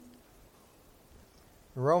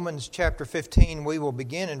Romans chapter 15, we will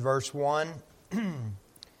begin in verse 1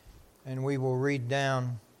 and we will read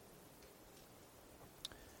down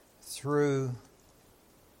through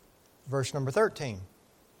verse number 13.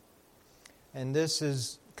 And this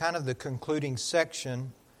is kind of the concluding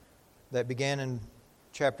section that began in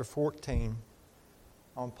chapter 14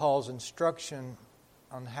 on Paul's instruction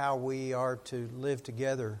on how we are to live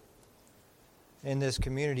together in this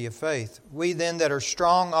community of faith. We then that are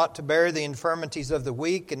strong ought to bear the infirmities of the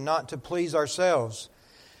weak and not to please ourselves.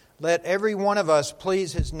 Let every one of us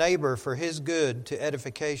please his neighbor for his good to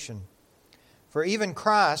edification. For even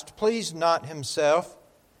Christ pleased not himself,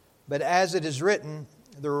 but as it is written,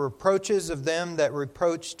 the reproaches of them that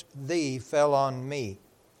reproached thee fell on me.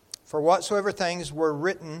 For whatsoever things were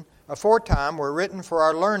written aforetime were written for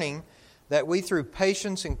our learning, that we through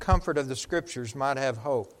patience and comfort of the Scriptures might have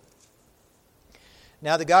hope.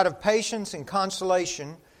 Now the God of patience and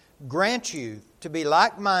consolation grant you to be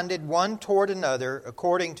like-minded one toward another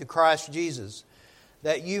according to Christ Jesus,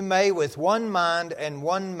 that you may with one mind and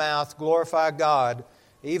one mouth glorify God,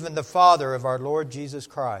 even the Father of our Lord Jesus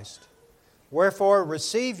Christ. Wherefore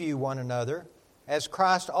receive you one another, as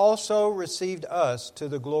Christ also received us to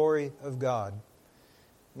the glory of God.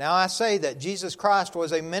 Now I say that Jesus Christ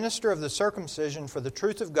was a minister of the circumcision for the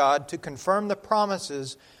truth of God, to confirm the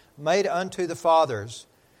promises made unto the fathers,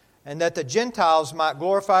 and that the Gentiles might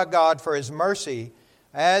glorify God for His mercy,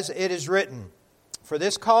 as it is written, For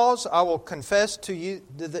this cause I will confess to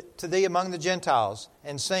thee among the Gentiles,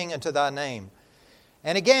 and sing unto thy name.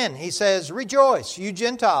 And again he says, Rejoice, you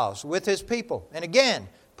Gentiles, with His people. And again,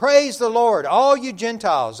 praise the Lord, all you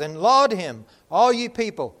Gentiles, and laud Him, all you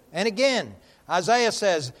people. And again, Isaiah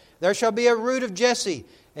says, There shall be a root of Jesse,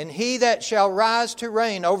 and he that shall rise to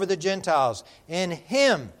reign over the Gentiles. In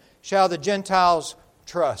Him shall the Gentiles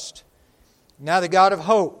trust. Now the God of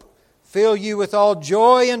hope fill you with all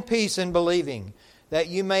joy and peace in believing, that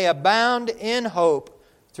you may abound in hope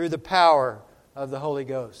through the power of the Holy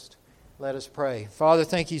Ghost. Let us pray. Father,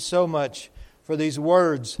 thank you so much for these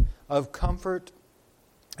words of comfort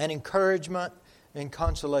and encouragement and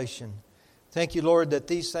consolation. Thank you, Lord, that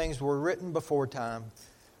these things were written before time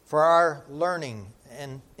for our learning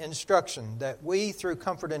and instruction, that we, through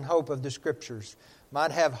comfort and hope of the Scriptures,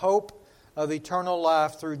 might have hope of eternal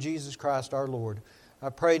life through Jesus Christ our Lord. I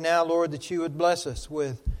pray now, Lord, that you would bless us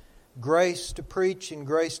with grace to preach and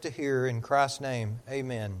grace to hear. In Christ's name,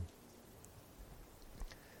 amen.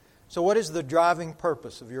 So what is the driving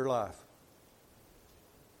purpose of your life?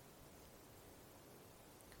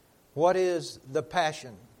 What is the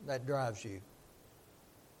passion that drives you?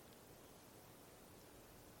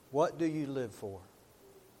 What do you live for?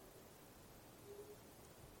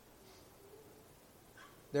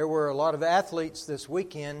 There were a lot of athletes this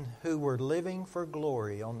weekend who were living for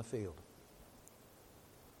glory on the field.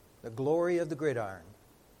 The glory of the gridiron.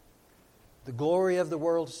 The glory of the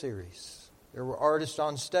World Series. There were artists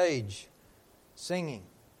on stage singing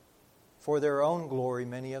for their own glory,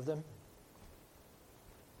 many of them.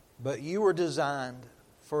 But you were designed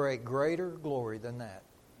for a greater glory than that.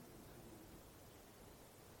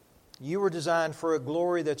 You were designed for a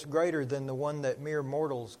glory that's greater than the one that mere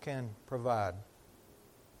mortals can provide.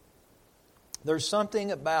 There's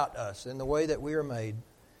something about us in the way that we are made,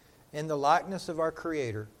 in the likeness of our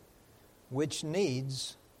Creator, which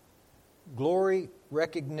needs glory,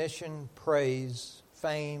 recognition, praise,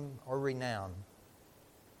 fame, or renown.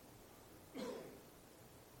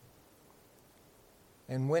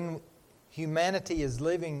 And when humanity is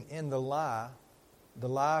living in the lie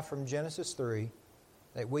from Genesis 3,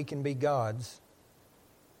 that we can be gods,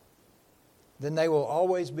 then they will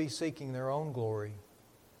always be seeking their own glory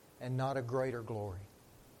and not a greater glory.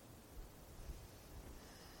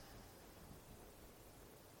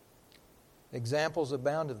 Examples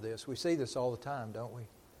abound of this. We see this all the time, don't we?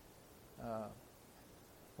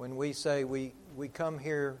 When we say we come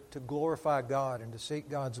here to glorify God and to seek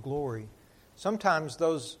God's glory, sometimes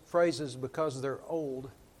those phrases, because they're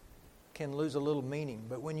old, can lose a little meaning.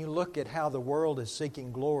 But when you look at how the world is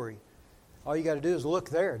seeking glory, all you got to do is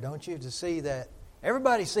look there, don't you, to see that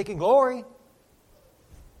everybody's seeking glory.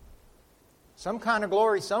 Some kind of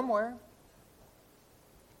glory somewhere.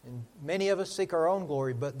 And many of us seek our own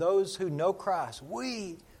glory, but those who know Christ,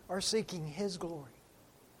 we are seeking His glory.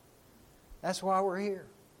 That's why we're here.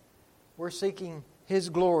 We're seeking His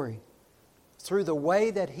glory through the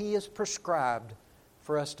way that He has prescribed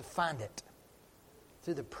for us to find it.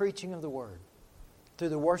 Through the preaching of the Word. Through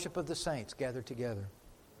the worship of the saints gathered together.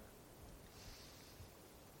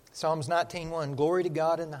 Psalms 19:1, Glory to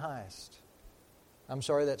God in the highest. I'm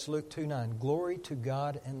sorry, that's Luke 2:9. Glory to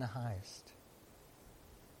God in the highest.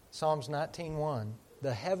 Psalms 19:1.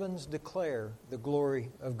 the heavens declare the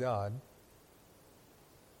glory of God.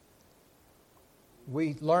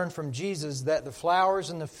 We learn from Jesus that the flowers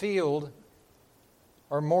in the field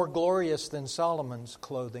are more glorious than Solomon's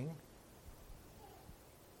clothing.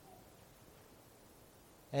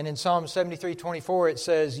 And in Psalm 73:24 it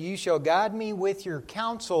says, "You shall guide me with your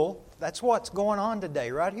counsel." That's what's going on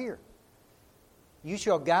today, right here. "You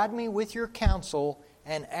shall guide me with your counsel,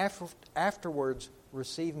 and afterwards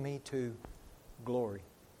receive me to glory."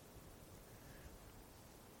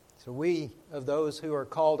 So we, of those who are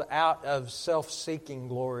called out of self-seeking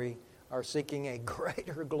glory, are seeking a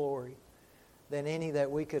greater glory than any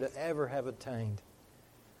that we could ever have attained.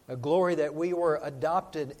 A glory that we were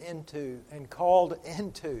adopted into and called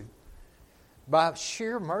into by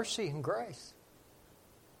sheer mercy and grace.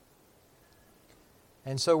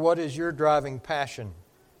 And so what is your driving passion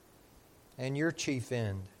and your chief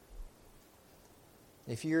end?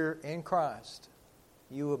 If you're in Christ,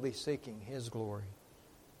 you will be seeking His glory.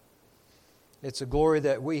 It's a glory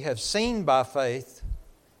that we have seen by faith.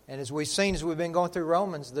 And as we've seen as we've been going through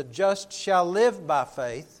Romans, the just shall live by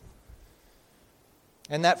faith.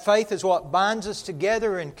 And that faith is what binds us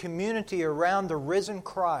together in community around the risen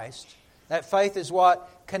Christ. That faith is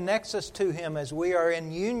what connects us to Him as we are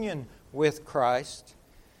in union with Christ.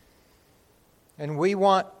 And we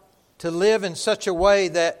want to live in such a way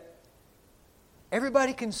that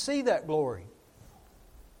everybody can see that glory.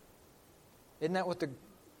 Isn't that what the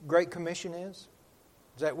Great Commission is?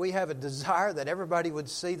 Is that we have a desire that everybody would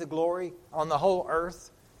see the glory on the whole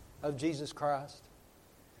earth of Jesus Christ.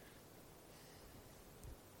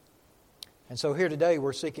 And so here today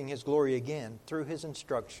we're seeking His glory again through His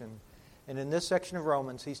instruction. And in this section of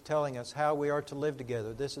Romans, He's telling us how we are to live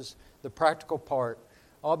together. This is the practical part.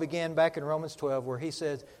 All began back in Romans 12 where he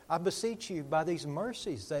says, "I beseech you by these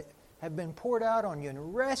mercies that have been poured out on you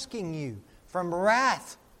and rescuing you from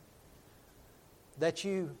wrath, that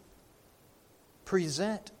you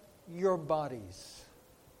present your bodies."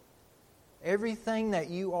 Everything that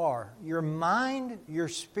you are, your mind, your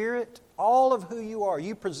spirit, all of who you are,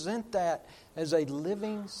 you present that as a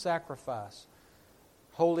living sacrifice,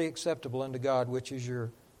 wholly acceptable unto God, which is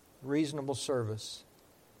your reasonable service.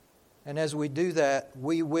 And as we do that,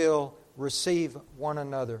 we will receive one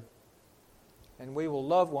another. And we will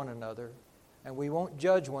love one another. And we won't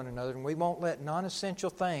judge one another. And we won't let non-essential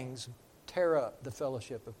things tear up the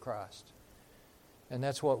fellowship of Christ. And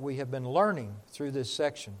that's what we have been learning through this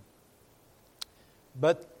section.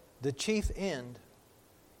 But the chief end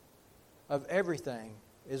of everything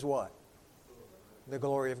is what? The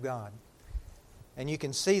glory of God. And you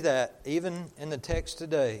can see that even in the text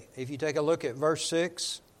today. If you take a look at verse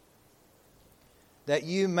 6, that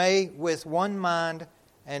you may with one mind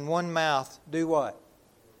and one mouth do what?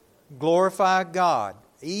 Glorify God,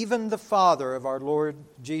 even the Father of our Lord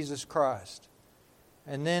Jesus Christ.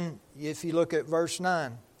 And then if you look at verse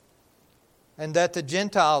 9, and that the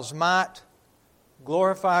Gentiles might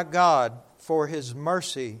glorify God for His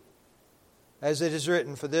mercy, as it is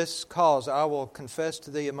written, for this cause I will confess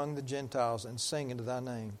to thee among the Gentiles and sing into thy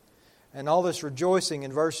name. And all this rejoicing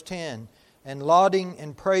in verse 10, and lauding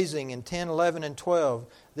and praising in 10, 11, and 12.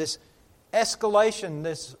 This escalation,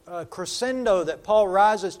 this crescendo that Paul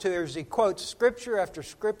rises to as he quotes Scripture after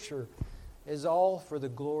Scripture is all for the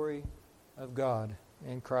glory of God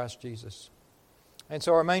in Christ Jesus. And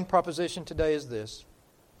so our main proposition today is this.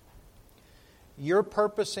 Your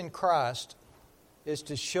purpose in Christ is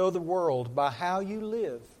to show the world by how you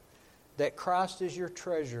live that Christ is your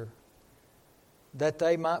treasure, that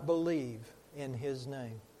they might believe in His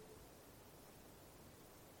name.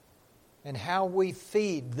 And how we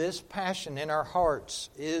feed this passion in our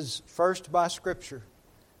hearts is first by Scripture.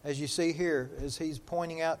 As you see here, as he's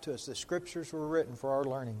pointing out to us, the Scriptures were written for our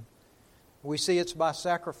learning. We see it's by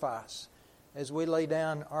sacrifice, as we lay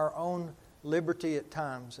down our own liberty at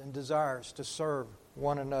times and desires to serve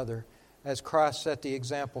one another, as Christ set the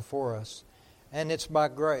example for us. And it's by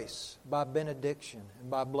grace, by benediction,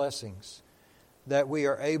 and by blessings that we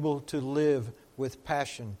are able to live with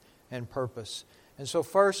passion and purpose. And so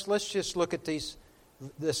first, let's just look at this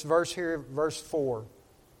verse here, verse 4.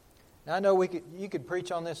 Now I know you could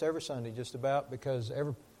preach on this every Sunday just about, because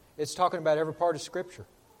it's talking about every part of Scripture.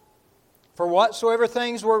 For whatsoever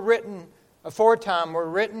things were written aforetime were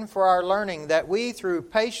written for our learning, that we through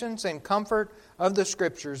patience and comfort of the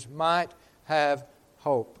Scriptures might have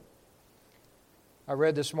hope. I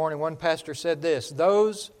read this morning, one pastor said this,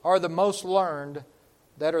 those are the most learned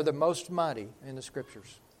that are the most mighty in the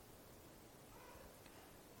Scriptures.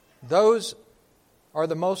 Those are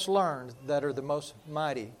the most learned that are the most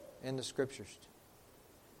mighty in the Scriptures.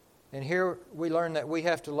 And here we learn that we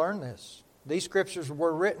have to learn this. These Scriptures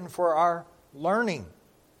were written for our learning,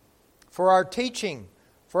 for our teaching,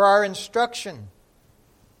 for our instruction.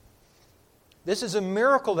 This is a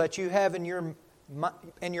miracle that you have in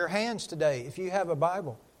your hands today if you have a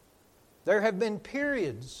Bible. There have been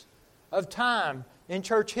periods of time in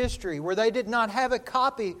church history where they did not have a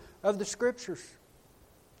copy of the Scriptures.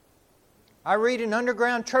 I read in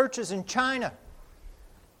underground churches in China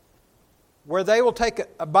where they will take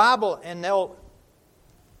a Bible and they'll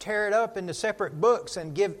tear it up into separate books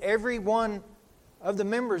and give every one of the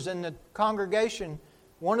members in the congregation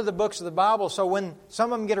one of the books of the Bible, so when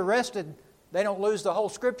some of them get arrested, they don't lose the whole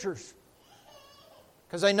Scriptures.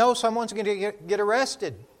 Because they know someone's going to get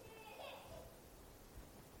arrested.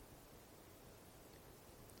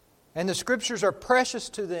 And the Scriptures are precious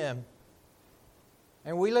to them.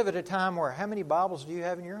 And we live at a time where, how many Bibles do you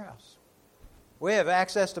have in your house? We have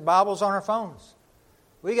access to Bibles on our phones.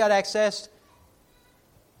 We got access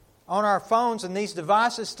on our phones and these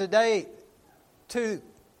devices today to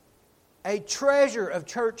a treasure of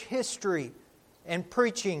church history and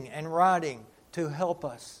preaching and writing to help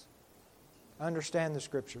us understand the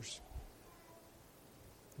Scriptures.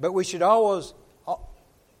 But we should always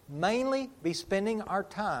mainly be spending our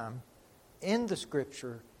time in the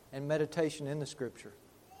Scripture and meditation in the Scripture.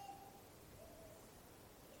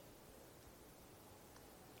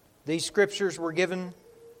 These Scriptures were given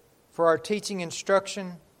for our teaching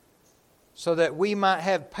instruction so that we might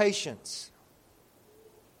have patience.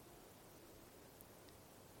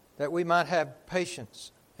 That we might have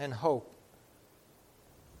patience and hope.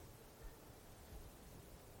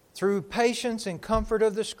 Through patience and comfort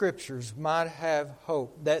of the Scriptures, might have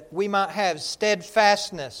hope. That we might have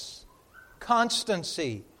steadfastness,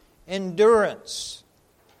 constancy, endurance.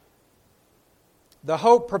 The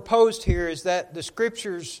hope proposed here is that the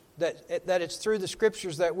Scriptures, that it's through the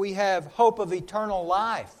Scriptures that we have hope of eternal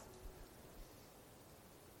life.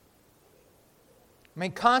 I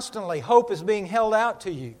mean, constantly hope is being held out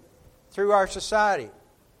to you through our society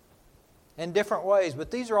in different ways.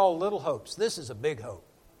 But these are all little hopes. This is a big hope.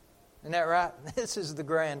 Isn't that right? This is the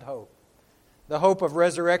grand hope. The hope of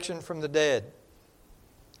resurrection from the dead.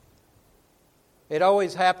 It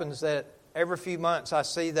always happens that every few months I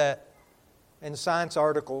see that in science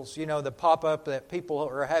articles, that pop up that people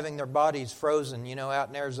are having their bodies frozen, out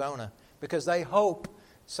in Arizona. Because they hope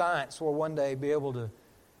science will one day be able to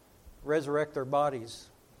resurrect their bodies.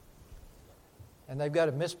 And they've got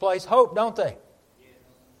a misplaced hope, don't they? Yes.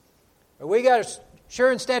 But we got a sure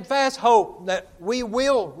and steadfast hope that we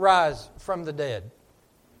will rise from the dead.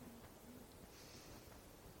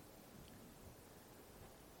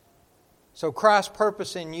 So Christ's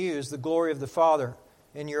purpose in you is the glory of the Father,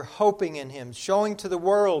 and you're hoping in Him, showing to the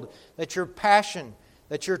world that your passion,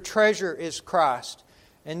 that your treasure is Christ.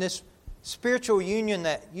 And this spiritual union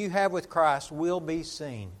that you have with Christ will be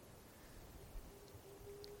seen.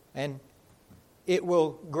 And it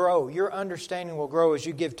will grow. Your understanding will grow as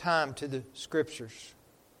you give time to the Scriptures.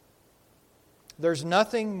 There's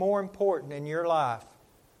nothing more important in your life,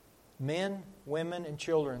 men, women, and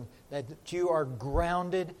children, that you are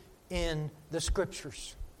grounded in the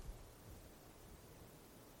Scriptures.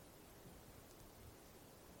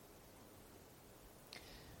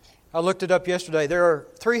 I looked it up yesterday. There are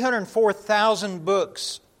 304,000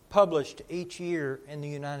 books published each year in the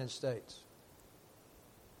United States.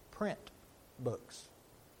 Print books.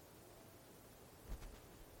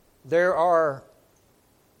 There are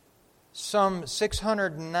some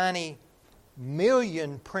 690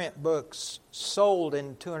 million print books sold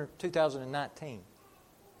in 2019.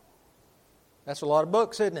 That's a lot of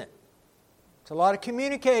books, isn't it? It's a lot of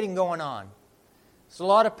communicating going on. It's a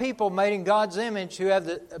lot of people made in God's image who have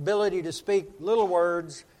the ability to speak little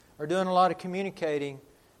words, are doing a lot of communicating.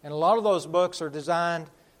 And a lot of those books are designed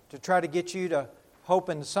to try to get you to hope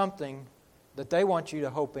in something that they want you to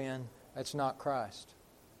hope in that's not Christ.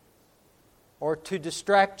 Or to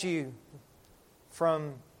distract you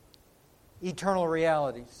from eternal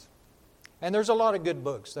realities. And there's a lot of good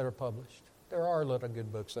books that are published. There are a lot of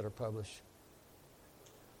good books that are published.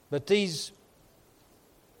 But these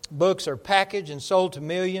books are packaged and sold to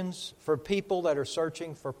millions for people that are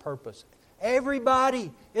searching for purpose.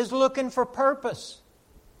 Everybody is looking for purpose.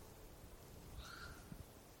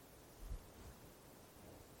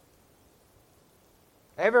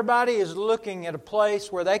 Everybody is looking at a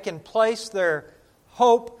place where they can place their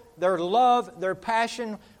hope, their love, their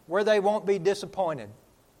passion, where they won't be disappointed.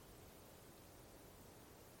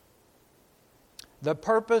 The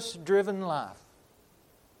Purpose-Driven Life.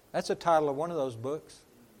 That's the title of one of those books.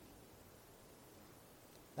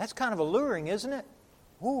 That's kind of alluring, isn't it?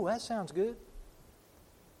 Ooh, that sounds good.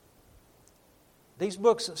 These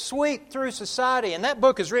books sweep through society, and that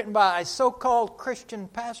book is written by a so-called Christian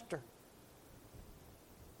pastor.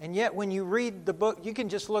 And yet when you read the book, you can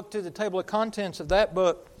just look to the table of contents of that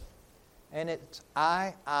book, and it's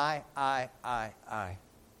I.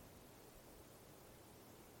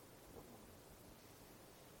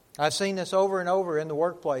 I've seen this over and over in the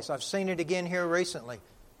workplace. I've seen it again here recently.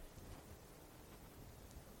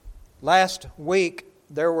 Last week,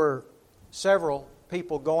 there were several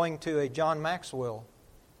people going to a John Maxwell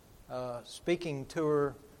speaking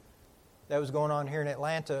tour that was going on here in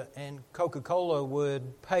Atlanta, and Coca-Cola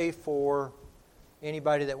would pay for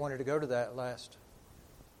anybody that wanted to go to that last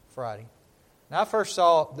Friday. Now, I first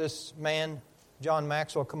saw this man, John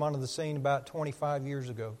Maxwell, come onto the scene about 25 years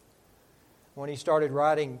ago when he started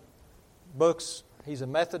writing books. He's a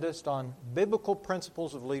Methodist on biblical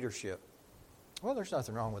principles of leadership. Well, there's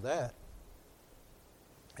nothing wrong with that.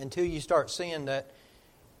 Until you start seeing that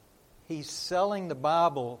he's selling the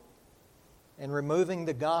Bible and removing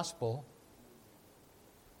the gospel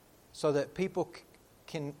so that people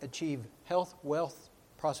can achieve health, wealth,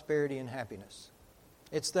 prosperity, and happiness.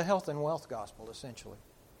 It's the health and wealth gospel, essentially.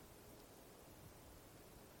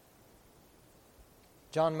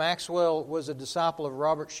 John Maxwell was a disciple of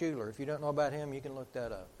Robert Schuller. If you don't know about him, you can look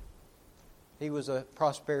that up. He was a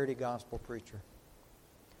prosperity gospel preacher.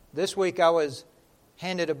 This week I was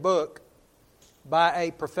handed a book by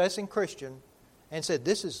a professing Christian and said,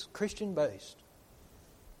 this is Christian-based.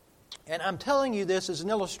 And I'm telling you this as an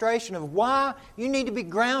illustration of why you need to be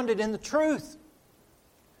grounded in the truth.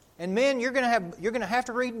 And men, you're going to have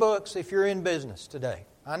to read books if you're in business today.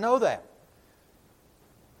 I know that.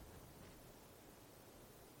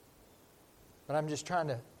 But I'm just trying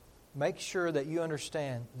to make sure that you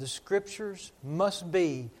understand the Scriptures must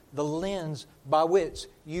be the lens by which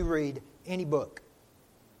you read any book.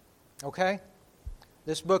 Okay?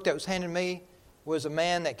 This book that was handed me was a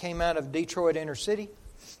man that came out of Detroit inner city,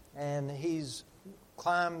 and he's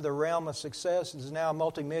climbed the realm of success. He's now a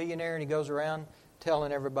multimillionaire, and he goes around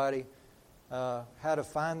telling everybody how to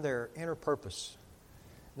find their inner purpose.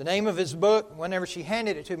 The name of his book, whenever she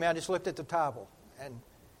handed it to me, I just looked at the title. And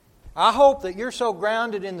I hope that you're so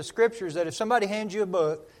grounded in the Scriptures that if somebody hands you a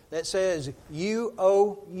book that says, You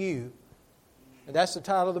Owe You, and that's the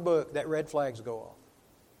title of the book, that red flags go off.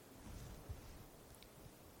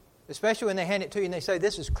 Especially when they hand it to you and they say,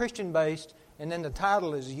 this is Christian-based, and then the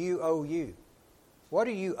title is You Owe You. What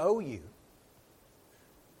do you owe you?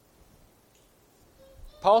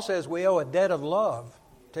 Paul says we owe a debt of love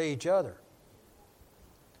to each other.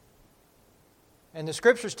 And the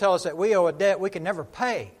Scriptures tell us that we owe a debt we can never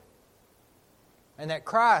pay. And that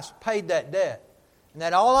Christ paid that debt. And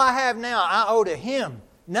that all I have now, I owe to Him,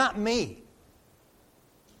 not me.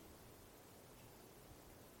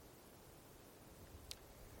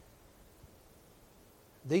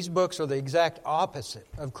 These books are the exact opposite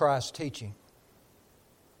of Christ's teaching.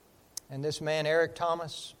 And this man, Eric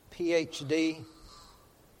Thomas, Ph.D.,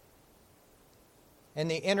 and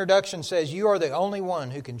the introduction says, you are the only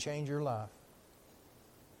one who can change your life.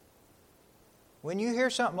 When you hear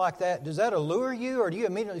something like that, does that allure you, or do you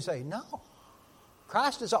immediately say, no,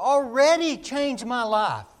 Christ has already changed my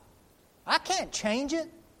life. I can't change it.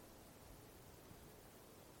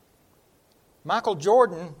 Michael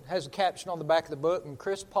Jordan has a caption on the back of the book, and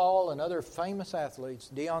Chris Paul and other famous athletes,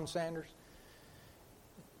 Deion Sanders.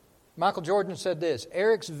 Michael Jordan said this,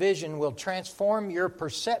 Eric's vision will transform your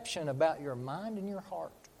perception about your mind and your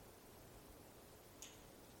heart.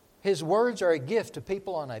 His words are a gift to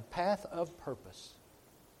people on a path of purpose.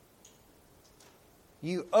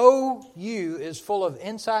 You Owe You is full of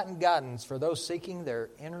insight and guidance for those seeking their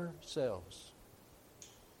inner selves.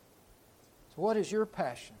 So what is your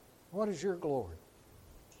passion? What is your glory?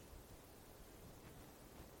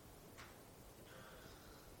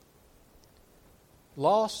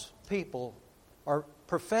 Lost people are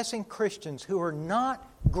professing Christians who are not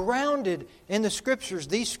grounded in the Scriptures,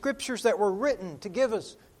 these Scriptures that were written to give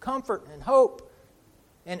us comfort and hope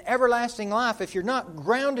and everlasting life. If you're not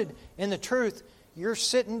grounded in the truth, you're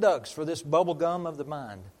sitting ducks for this bubble gum of the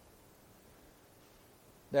mind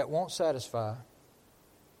that won't satisfy.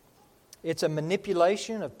 It's a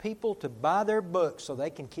manipulation of people to buy their books so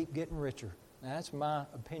they can keep getting richer. Now, that's my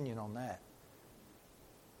opinion on that.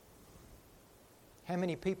 How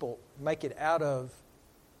many people make it out of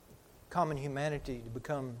common humanity to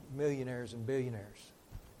become millionaires and billionaires?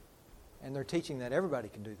 And they're teaching that everybody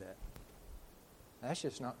can do that. That's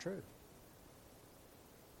just not true.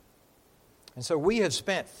 And so we have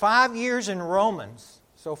spent 5 years in Romans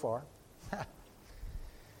so far.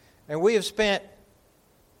 And we have spent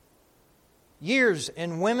years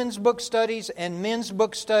in women's book studies and men's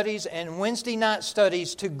book studies and Wednesday night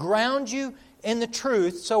studies to ground you in the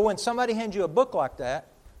truth, so when somebody hands you a book like that,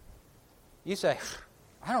 you say,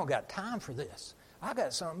 I don't got time for this. I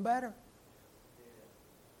got something better.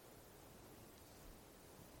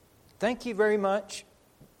 Thank you very much.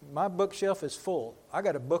 My bookshelf is full. I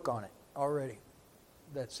got a book on it already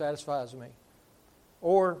that satisfies me.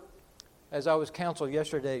 Or, as I was counseled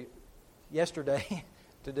yesterday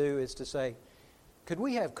to do, is to say, could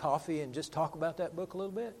we have coffee and just talk about that book a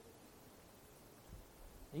little bit?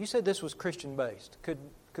 You said this was Christian-based. Could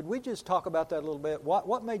we just talk about that a little bit?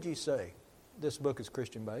 What made you say this book is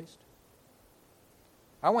Christian-based?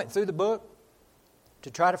 I went through the book to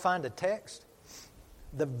try to find a text.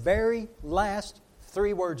 The very last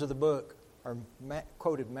 3 words of the book are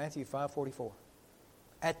quoted in Matthew 5:44.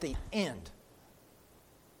 At the end.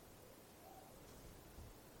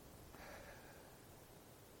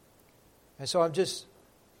 And so I'm just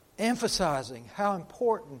emphasizing how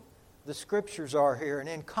important the Scriptures are here. And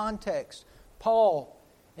in context, Paul,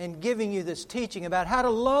 in giving you this teaching about how to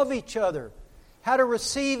love each other, how to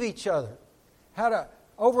receive each other, how to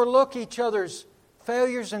overlook each other's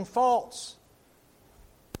failures and faults,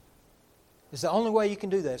 is the only way you can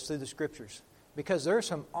do this through the Scriptures. Because there are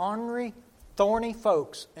some ornery, thorny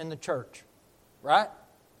folks in the church. Right?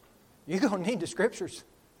 You're going to need the Scriptures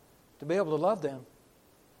to be able to love them.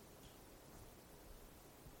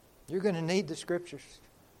 You're going to need the Scriptures.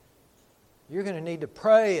 You're going to need to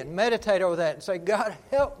pray and meditate over that and say, God,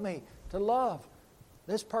 help me to love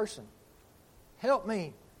this person. Help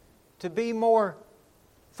me to be more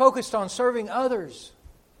focused on serving others.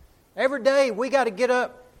 Every day we got to get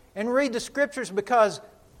up and read the Scriptures, because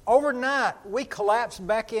overnight we collapse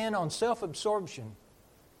back in on self-absorption.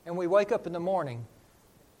 And we wake up in the morning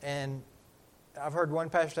and I've heard one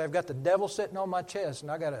pastor say, I've got the devil sitting on my chest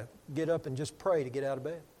and I got to get up and just pray to get out of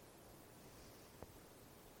bed.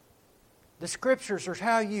 The Scriptures are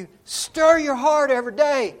how you stir your heart every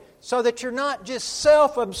day so that you're not just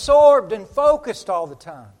self-absorbed and focused all the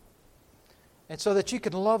time. And so that you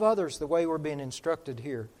can love others the way we're being instructed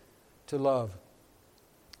here to love.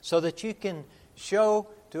 So that you can show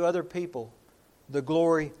to other people the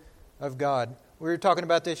glory of God. We were talking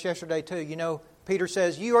about this yesterday too. You know, Peter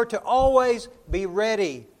says, you are to always be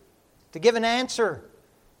ready to give an answer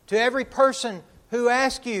to every person who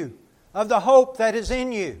asks you of the hope that is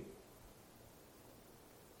in you.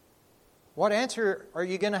 What answer are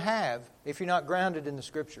you going to have if you're not grounded in the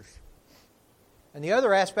Scriptures? And the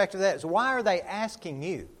other aspect of that is, why are they asking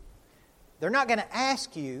you? They're not going to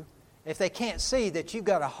ask you if they can't see that you've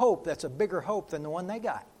got a hope that's a bigger hope than the one they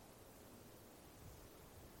got.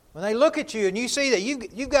 When they look at you and you see that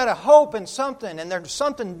you've got a hope in something, and there's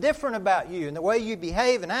something different about you and the way you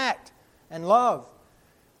behave and act and love,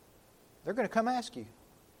 they're going to come ask you,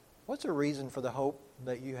 what's the reason for the hope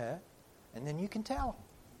that you have? And then you can tell them.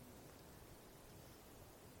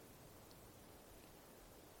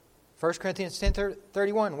 1 Corinthians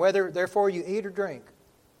 10:31, whether therefore you eat or drink,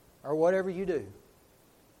 or whatever you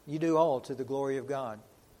do all to the glory of God.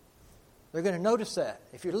 They're going to notice that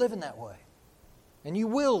if you're living that way. And you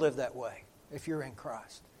will live that way if you're in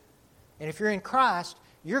Christ. And if you're in Christ,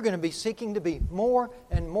 you're going to be seeking to be more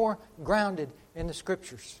and more grounded in the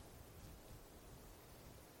Scriptures.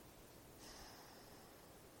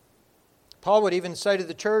 Paul would even say to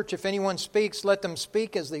the church, if anyone speaks, let them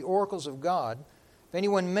speak as the oracles of God. If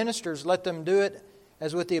anyone ministers, let them do it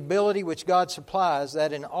as with the ability which God supplies,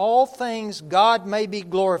 that in all things God may be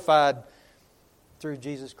glorified through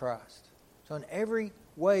Jesus Christ. So in every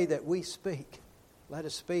way that we speak, let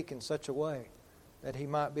us speak in such a way that He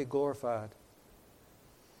might be glorified.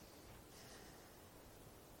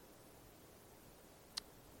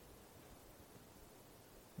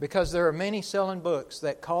 Because there are many selling books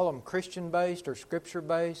that call them Christian-based or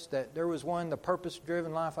Scripture-based. That there was one, The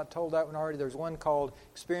Purpose-Driven Life, I told that one already. There's one called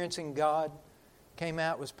Experiencing God. Came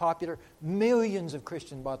out, was popular. Millions of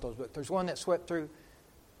Christians bought those books. There's one that swept through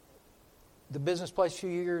the business place a few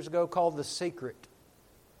years ago called The Secret.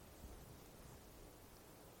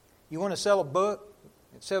 You want to sell a book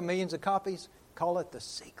and sell millions of copies? Call it The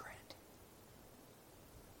Secret.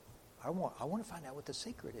 I want to find out what the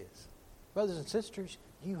secret is. Brothers and sisters,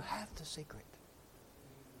 you have the secret.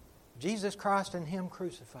 Jesus Christ and Him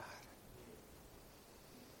crucified.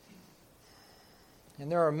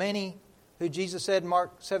 And there are many who Jesus said,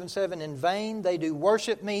 Mark 7:7, in vain they do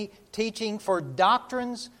worship me, teaching for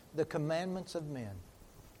doctrines the commandments of men.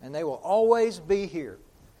 And they will always be here.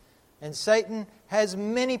 And Satan has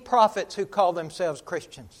many prophets who call themselves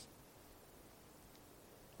Christians,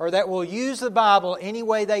 or that will use the Bible any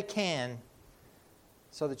way they can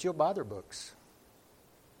so that you'll buy their books.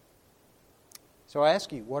 So I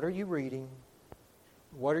ask you, what are you reading?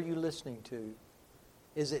 What are you listening to?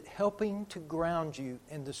 Is it helping to ground you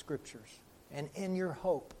in the Scriptures and in your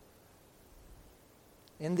hope?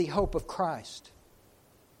 In the hope of Christ?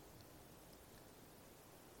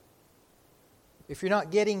 If you're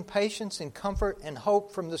not getting patience and comfort and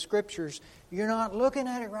hope from the Scriptures, you're not looking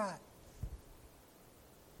at it right.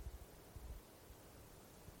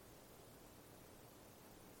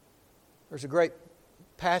 There's a great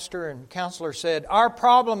pastor and counselor said, our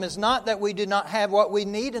problem is not that we do not have what we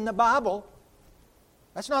need in the Bible.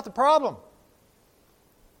 That's not the problem.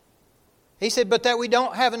 He said, but that we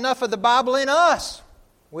don't have enough of the Bible in us,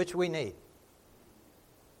 which we need.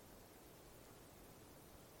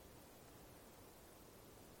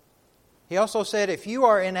 He also said, if you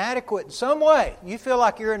are inadequate in some way, you feel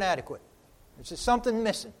like you're inadequate. There's just something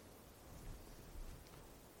missing.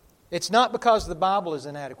 It's not because the Bible is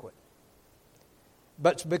inadequate,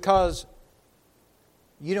 but it's because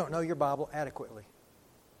you don't know your Bible adequately.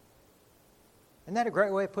 Isn't that a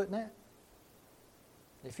great way of putting that?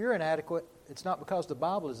 If you're inadequate, it's not because the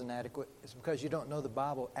Bible is inadequate, it's because you don't know the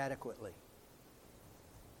Bible adequately.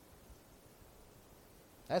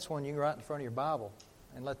 That's one you can write in front of your Bible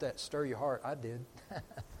and let that stir your heart. I did.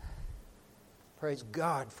 Praise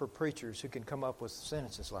God for preachers who can come up with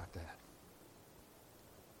sentences like that.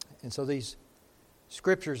 And so these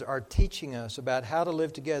Scriptures are teaching us about how to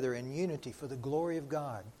live together in unity for the glory of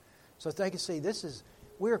God. So that they can see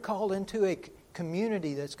we're called into a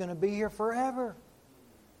community that's going to be here forever.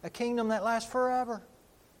 A kingdom that lasts forever.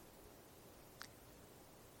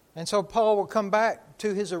 And so Paul will come back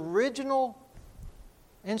to his original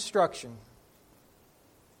instruction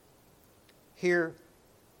here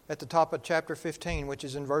at the top of chapter 15, which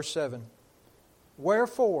is in verse 7.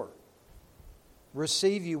 Wherefore,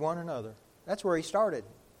 receive you one another. That's where he started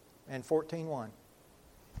in 14:1.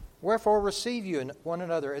 Wherefore, receive you one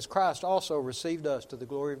another as Christ also received us to the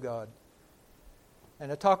glory of God.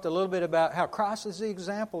 And I talked a little bit about how Christ is the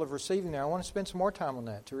example of receiving there. I want to spend some more time on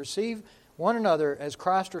that. To receive one another as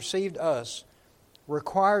Christ received us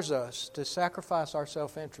requires us to sacrifice our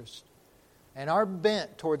self-interest and our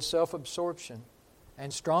bent towards self-absorption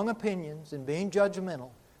and strong opinions and being judgmental.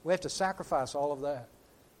 We have to sacrifice all of that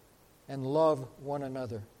and love one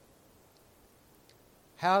another.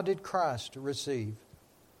 How did Christ receive?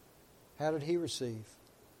 How did He receive?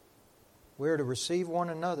 We are to receive one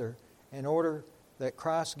another in order that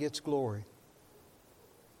Christ gets glory.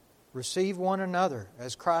 Receive one another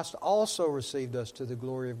as Christ also received us to the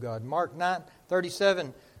glory of God. Mark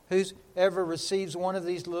 9:37, whoever receives one of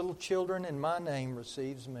these little children in my name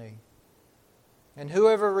receives me. And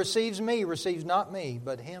whoever receives me receives not me,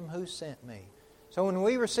 but Him who sent me. So when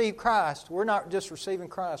we receive Christ, we're not just receiving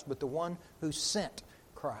Christ, but the one who sent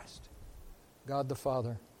Christ, God the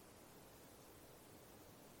Father.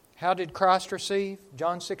 How did Christ receive?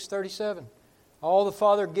 John 6:37. All the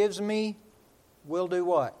Father gives me will do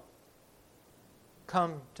what?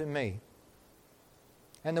 Come to me.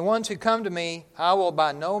 And the ones who come to me, I will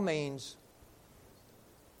by no means.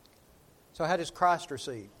 So how does Christ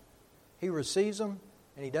receive? He receives them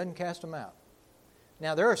and He doesn't cast them out.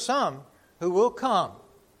 Now there are some who will come,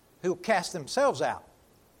 who will cast themselves out.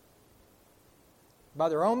 By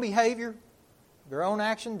their own behavior, their own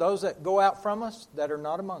action, those that go out from us that are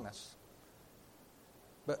not among us.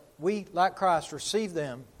 But we, like Christ, receive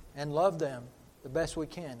them and love them the best we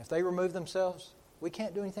can. If they remove themselves, we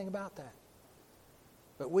can't do anything about that.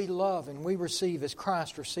 But we love and we receive as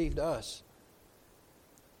Christ received us.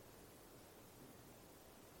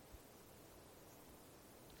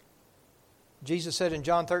 Jesus said in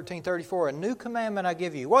John 13:34, a new commandment I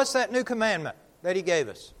give you. What's that new commandment that He gave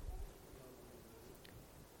us?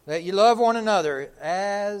 That you love one another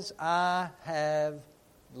as I have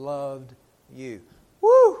loved you.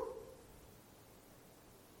 Woo!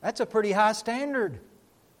 That's a pretty high standard.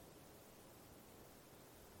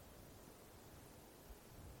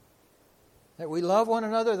 That we love one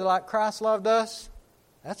another like Christ loved us.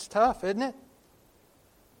 That's tough, isn't it?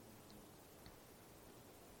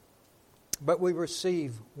 But we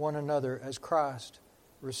receive one another as Christ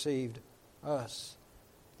received us,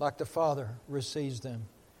 like the Father receives them.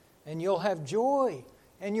 And you'll have joy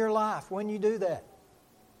in your life when you do that.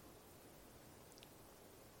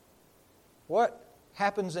 What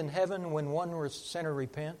happens in heaven when one sinner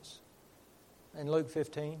repents? In Luke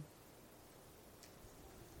 15.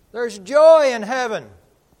 There's joy in heaven.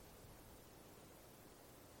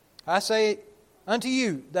 I say unto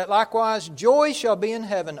you that likewise joy shall be in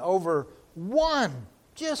heaven over one,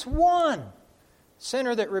 just one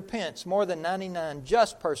Sinner that repents more than 99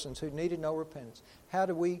 just persons who needed no repentance. How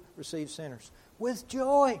do we receive sinners? With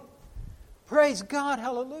joy. Praise God.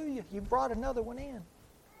 Hallelujah. You brought another one in.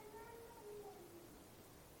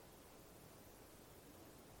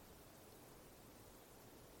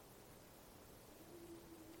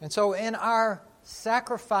 And so in our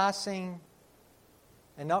sacrificing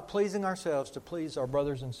and not pleasing ourselves to please our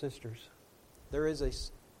brothers and sisters, there is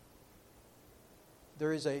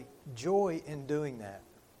a joy in doing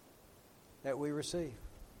that we receive.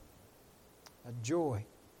 A joy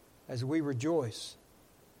as we rejoice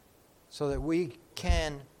so that we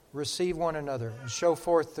can receive one another and show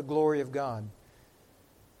forth the glory of God.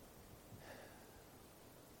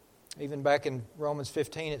 Even back in Romans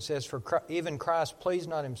 15 it says, "For even Christ pleased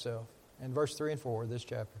not himself," in verse 3 and 4 of this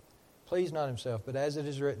chapter. "Pleased not himself, but as it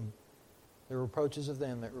is written, the reproaches of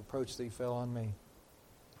them that reproach thee fell on me."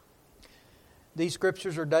 These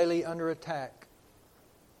scriptures are daily under attack.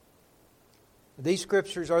 These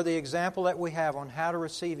scriptures are the example that we have on how to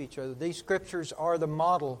receive each other. These scriptures are the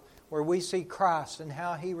model where we see Christ and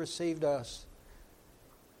how He received us.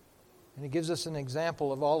 And He gives us an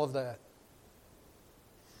example of all of that.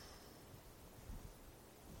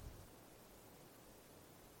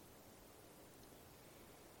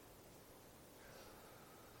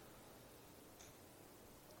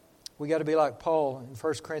 We got to be like Paul in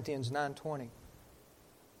 1 Corinthians 9:20.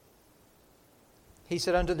 He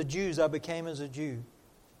said, "Unto the Jews I became as a Jew,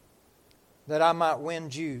 that I might win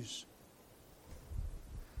Jews.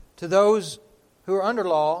 To those who are under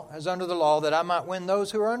law, as under the law, that I might win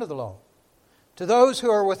those who are under the law. To those who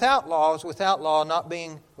are without law, as without law, not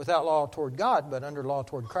being without law toward God, but under law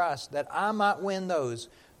toward Christ, that I might win those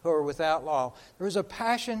who are without law." There was a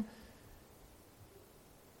passion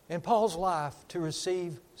in Paul's life to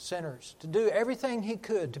receive sinners, to do everything he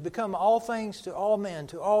could to become all things to all men,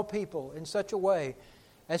 to all people, in such a way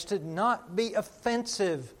as to not be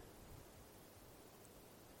offensive.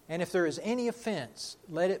 And if there is any offense,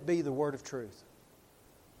 let it be the word of truth.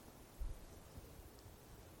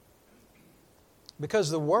 Because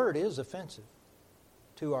the word is offensive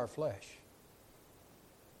to our flesh.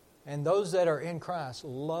 And those that are in Christ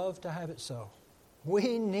love to have it so.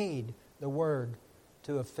 We need the word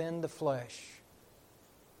to offend the flesh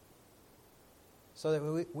so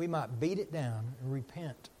that we might beat it down and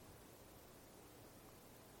repent,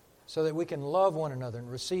 so that we can love one another and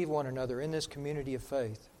receive one another in this community of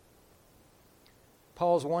faith.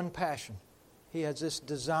 Paul's one passion, he has this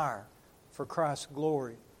desire for Christ's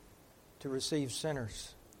glory, to receive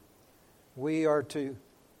sinners. We are to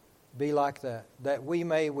be like that we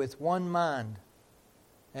may with one mind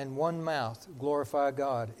and one mouth glorify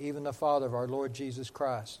God, even the Father of our Lord Jesus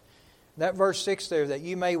Christ. That verse 6 there, that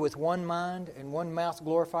you may with one mind and one mouth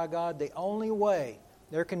glorify God, the only way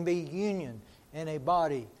there can be union in a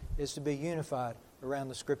body is to be unified around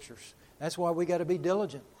the Scriptures. That's why we got to be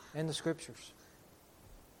diligent in the Scriptures.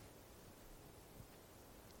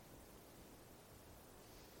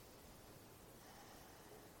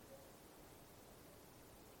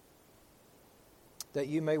 That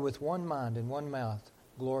you may with one mind and one mouth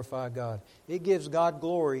glorify God. It gives God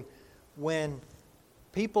glory when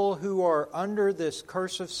people who are under this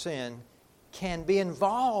curse of sin can be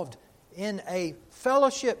involved in a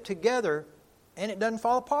fellowship together and it doesn't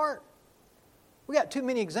fall apart. We got too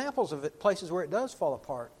many examples of it, places where it does fall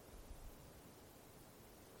apart.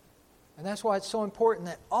 And that's why it's so important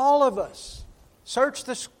that all of us search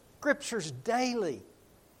the Scriptures daily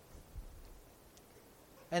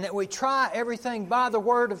and that we try everything by the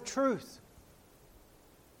word of truth.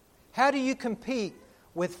 How do you compete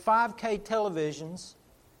with 5K televisions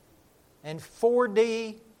and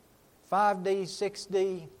 4D, 5D,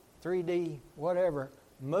 6D, 3D, whatever,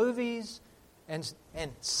 movies and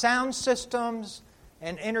sound systems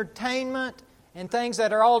and entertainment and things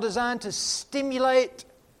that are all designed to stimulate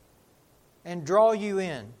and draw you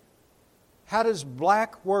in? How does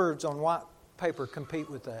black words on white paper compete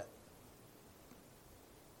with that?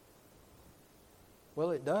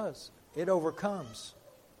 Well, it does. It overcomes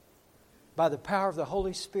by the power of the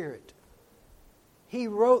Holy Spirit. He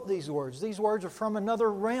wrote these words. These words are from another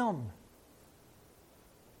realm.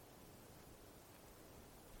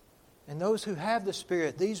 And those who have the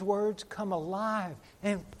Spirit, these words come alive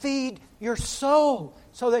and feed your soul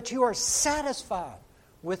so that you are satisfied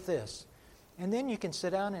with this. And then you can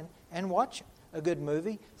sit down and watch a good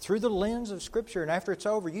movie through the lens of Scripture. And after it's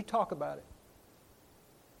over, you talk about it.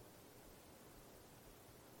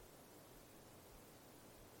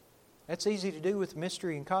 That's easy to do with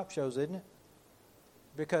mystery and cop shows, isn't it?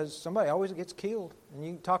 Because somebody always gets killed. And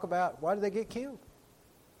you talk about, why do they get killed?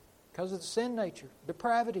 Because of the sin nature,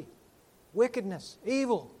 depravity. wickedness,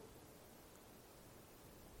 evil.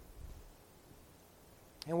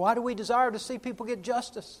 And why do we desire to see people get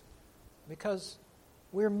justice? Because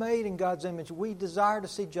we're made in God's image. We desire to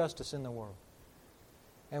see justice in the world.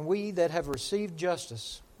 And we that have received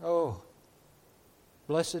justice, oh,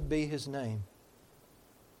 blessed be His name.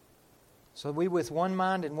 So we with one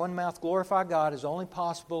mind and one mouth glorify God is only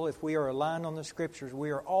possible if we are aligned on the Scriptures.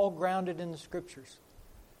 We are all grounded in the Scriptures.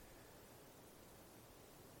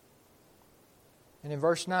 And in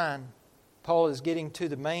verse 9, Paul is getting to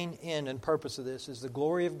the main end and purpose of this, is the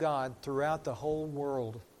glory of God throughout the whole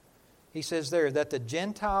world. He says there, that the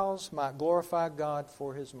Gentiles might glorify God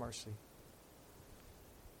for His mercy.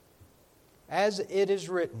 As it is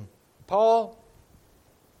written. Paul,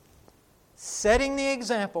 setting the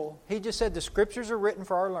example, he just said the Scriptures are written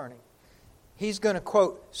for our learning. He's going to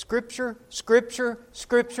quote Scripture, Scripture,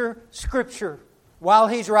 Scripture, Scripture, while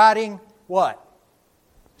he's writing what?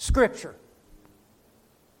 Scripture.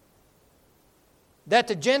 That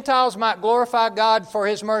the Gentiles might glorify God for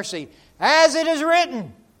His mercy. As it is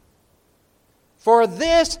written, for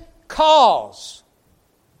this cause.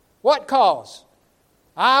 What cause?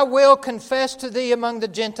 I will confess to thee among the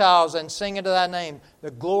Gentiles and sing unto thy name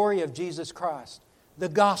the glory of Jesus Christ. The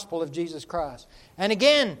gospel of Jesus Christ. And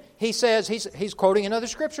again, he says, he's quoting another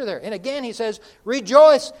scripture there. And again, he says,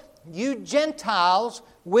 rejoice, you Gentiles,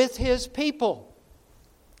 with His people.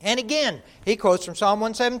 And again, he quotes from Psalm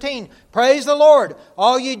 117, praise the Lord,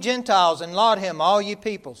 all you Gentiles, and laud Him, all you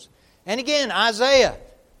peoples. And again, Isaiah,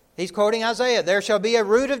 he's quoting Isaiah, there shall be a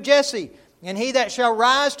root of Jesse, and he that shall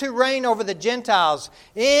rise to reign over the Gentiles,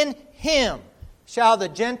 in Him shall the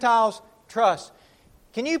Gentiles trust.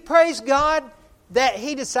 Can you praise God that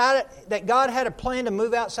He decided that God had a plan to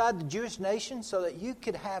move outside the Jewish nation so that you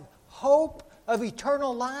could have hope of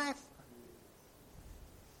eternal life?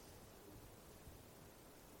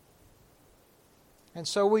 And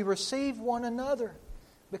so we receive one another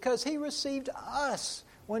because He received us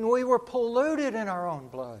when we were polluted in our own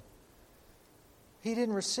blood. He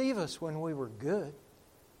didn't receive us when we were good.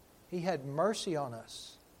 He had mercy on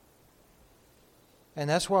us. And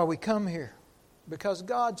that's why we come here. Because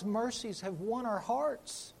God's mercies have won our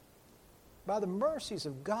hearts. By the mercies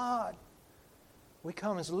of God, we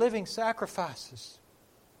come as living sacrifices.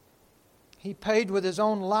 He paid with His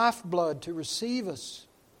own lifeblood to receive us,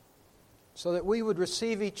 so that we would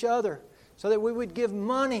receive each other, so that we would give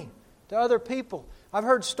money to other people. I've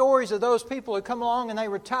heard stories of those people who come along and they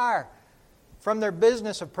retire from their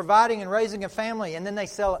business of providing and raising a family, and then they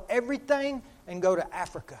sell everything and go to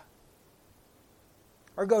Africa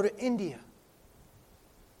or go to India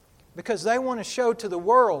because they want to show to the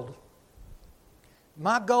world,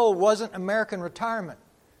 my goal wasn't American retirement.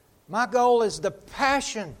 My goal is the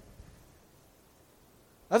passion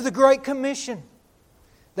of the Great Commission,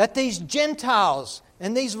 that these Gentiles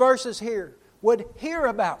in these verses here would hear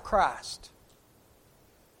about Christ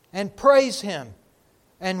and praise Him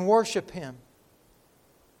and worship Him.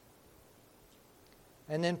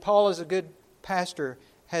 And then Paul, as a good pastor,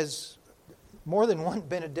 has more than one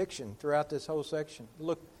benediction throughout this whole section.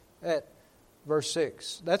 Look at verse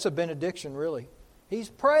 6. That's a benediction, really. He's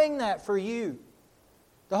praying that for you.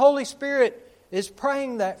 The Holy Spirit is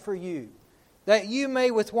praying that for you, that you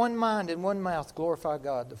may with one mind and one mouth glorify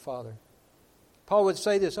God the Father. Paul would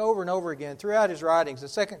say this over and over again throughout his writings in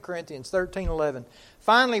 2 Corinthians 13:11.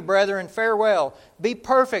 Finally, brethren, farewell. Be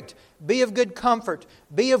perfect. Be of good comfort.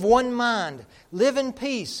 Be of one mind. Live in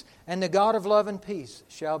peace, and the God of love and peace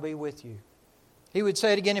shall be with you. He would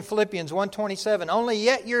say it again in Philippians 1:27. Only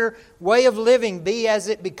yet your way of living be as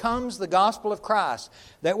it becomes the gospel of Christ,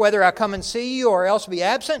 that whether I come and see you or else be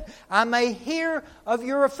absent, I may hear of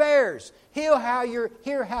your affairs. Hear how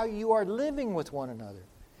you are living with one another.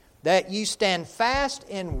 That you stand fast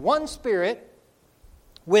in one spirit,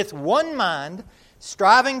 with one mind,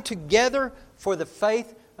 striving together for the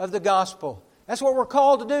faith of the gospel. That's what we're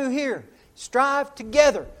called to do here. Strive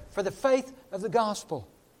together for the faith of the gospel.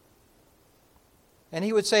 And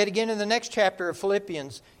he would say it again in the next chapter of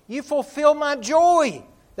Philippians. You fulfill my joy,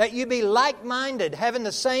 that you be like-minded, having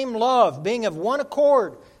the same love, being of one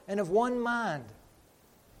accord and of one mind.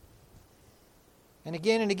 And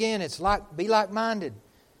again, it's like be like-minded.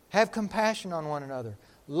 Have compassion on one another.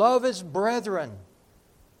 Love as brethren.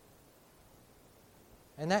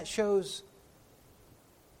 And that shows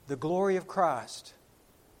the glory of Christ.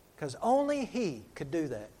 Because only He could do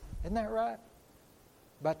that. Isn't that right?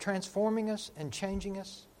 By transforming us and changing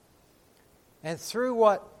us. And through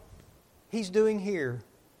what He's doing here,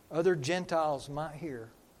 other Gentiles might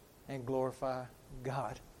hear and glorify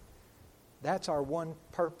God. That's our one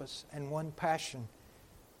purpose and one passion.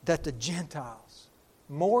 That the Gentiles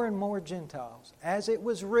more and more Gentiles, as it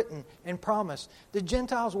was written and promised. The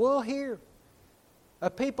Gentiles will hear. A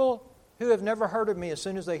people who have never heard of me, as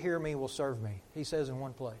soon as they hear me, will serve me, he says in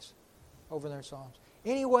one place over there in Psalms.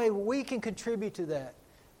 Anyway, we can contribute to that.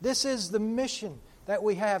 This is the mission that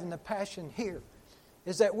we have, and the passion here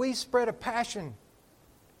is that we spread a passion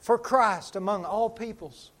for Christ among all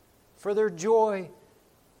peoples, for their joy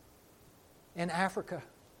in Africa,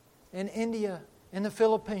 in India, in the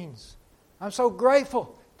Philippines. I'm so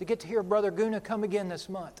grateful to get to hear Brother Guna come again this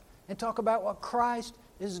month and talk about what Christ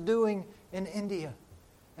is doing in India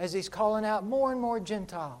as He's calling out more and more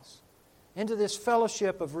Gentiles into this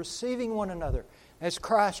fellowship of receiving one another as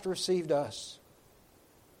Christ received us.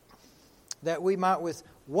 That we might with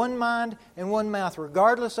one mind and one mouth,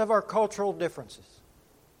 regardless of our cultural differences,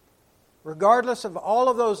 regardless of all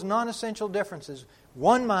of those non-essential differences,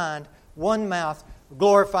 one mind, one mouth,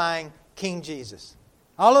 glorifying King Jesus.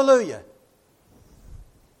 Hallelujah!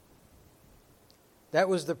 That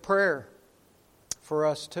was the prayer for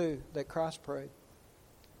us too that Christ prayed.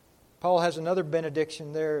 Paul has another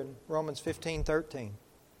benediction there in Romans 15:13,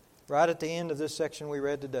 right at the end of this section we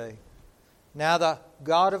read today. Now the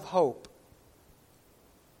God of hope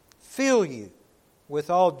fill you with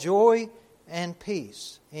all joy and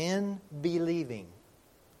peace in believing.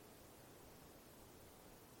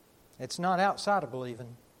 It's not outside of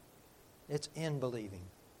believing, it's in believing.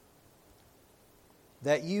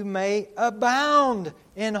 That you may abound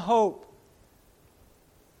in hope.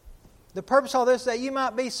 The purpose of all this is that you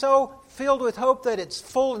might be so filled with hope that it's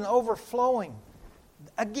full and overflowing.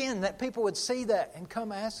 Again, that people would see that and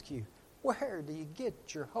come ask you, where do you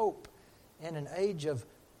get your hope in an age of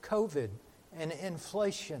COVID and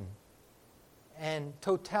inflation and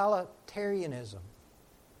totalitarianism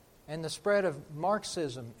and the spread of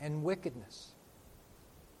Marxism and wickedness?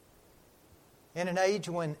 In an age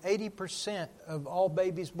when 80% of all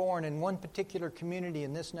babies born in one particular community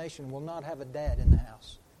in this nation will not have a dad in the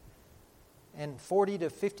house. And 40 to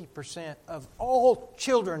 50% of all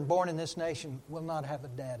children born in this nation will not have a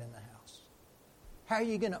dad in the house. How are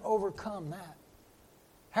you going to overcome that?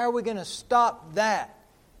 How are we going to stop that?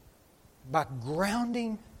 By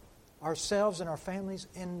grounding ourselves and our families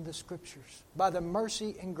in the Scriptures. By the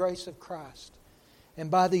mercy and grace of Christ.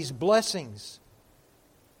 And by these blessings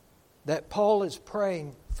that Paul is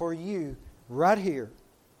praying for you right here.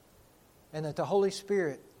 And that the Holy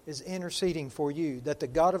Spirit is interceding for you. That the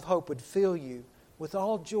God of hope would fill you with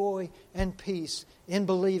all joy and peace in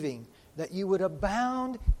believing. That you would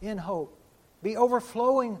abound in hope. Be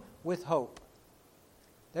overflowing with hope.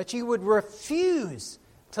 That you would refuse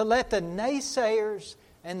to let the naysayers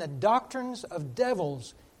and the doctrines of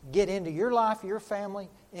devils get into your life, your family,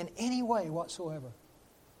 in any way whatsoever.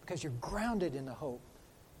 Because you're grounded in the hope.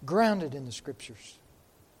 Grounded in the Scriptures.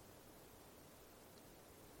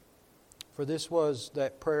 For this was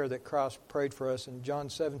that prayer that Christ prayed for us in John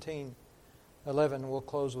 17:11. We'll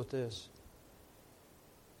close with this.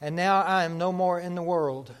 And now I am no more in the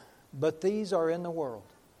world, but these are in the world.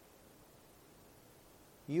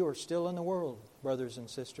 You are still in the world, brothers and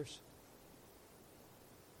sisters.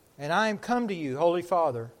 And I am come to you, Holy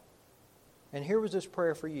Father. And here was this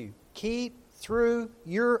prayer for you. Keep through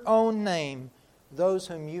your own name those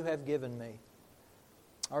whom you have given me.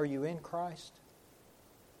 Are you in Christ?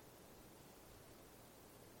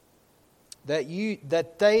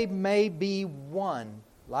 That they may be one,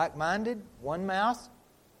 like-minded, one mouth,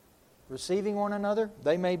 receiving one another.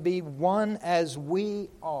 They may be one as we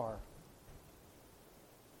are.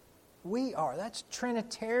 We are. That's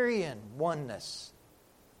Trinitarian oneness.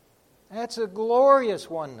 That's a glorious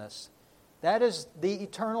oneness. That is the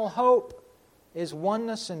eternal hope, is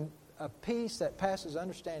oneness and a peace that passes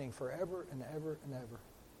understanding forever and ever and ever.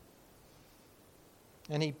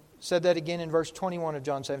 And he said that again in verse 21 of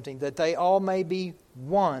John 17, that they all may be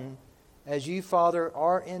one, as you, Father,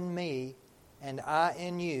 are in me, and I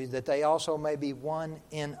in you, that they also may be one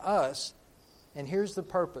in us. And here's the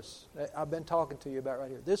purpose that I've been talking to you about right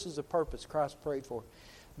here. This is the purpose Christ prayed for.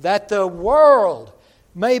 That the world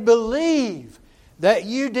may believe that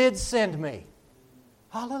you did send me.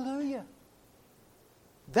 Hallelujah.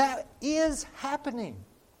 That is happening.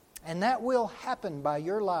 And that will happen by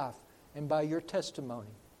your life and by your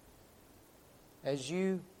testimony. As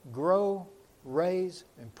you grow, raise,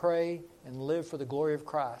 and pray and live for the glory of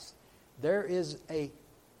Christ, there is an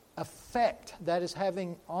effect that is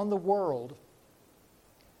having on the world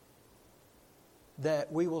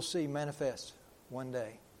that we will see manifest one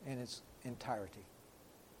day in its entirety.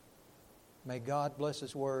 May God bless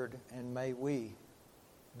His Word, and may we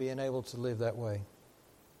be enabled to live that way.